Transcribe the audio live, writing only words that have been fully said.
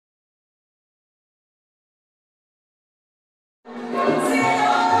What's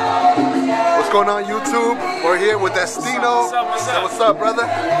going on, YouTube? We're here with Destino. What's up, brother?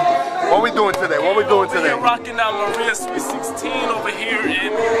 What we doing today? What we doing today? We're rocking out Maria Sweet 16 over here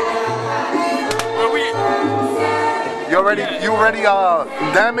in where we. You already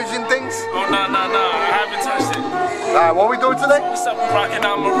damaging things? Oh no, I haven't touched it. Alright, what we doing today? What's up? We're rocking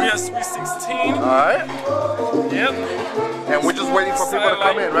out Maria Sweet 16. Alright. Yep. And we're just waiting for people to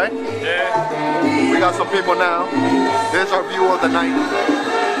come in, right? Yeah. We got some people now. There's our view of the night.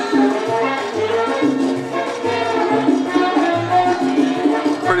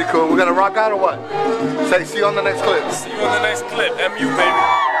 Pretty cool. We're gonna rock out or what? Say, see you on the next clip. See you on the next clip. MU, baby.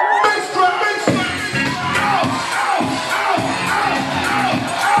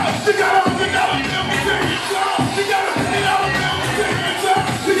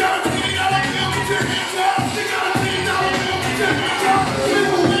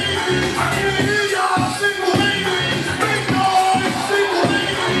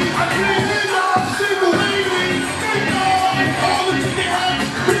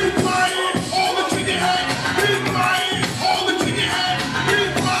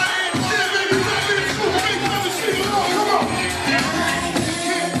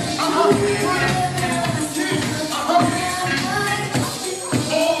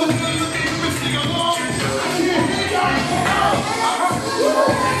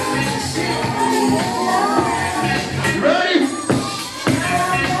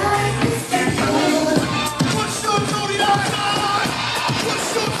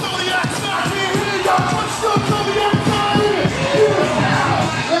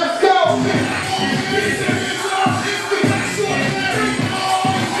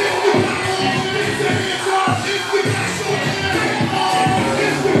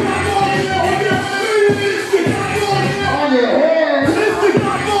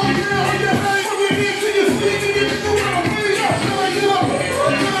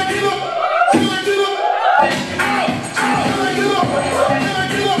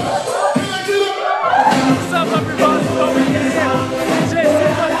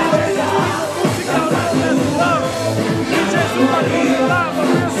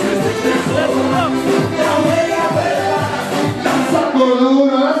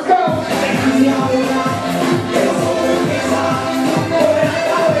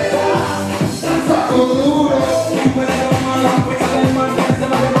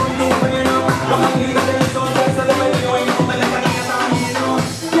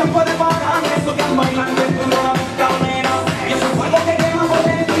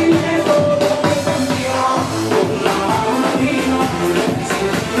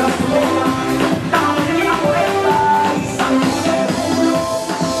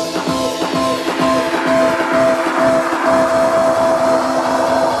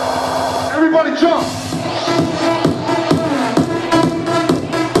 Everybody jump!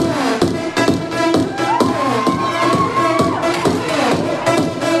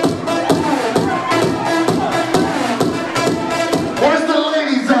 Where's the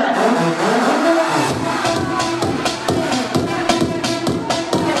ladies at?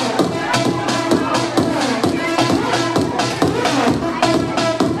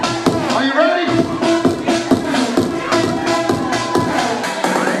 Are you ready?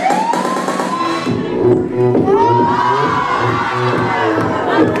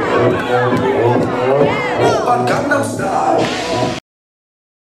 Gangnam Style.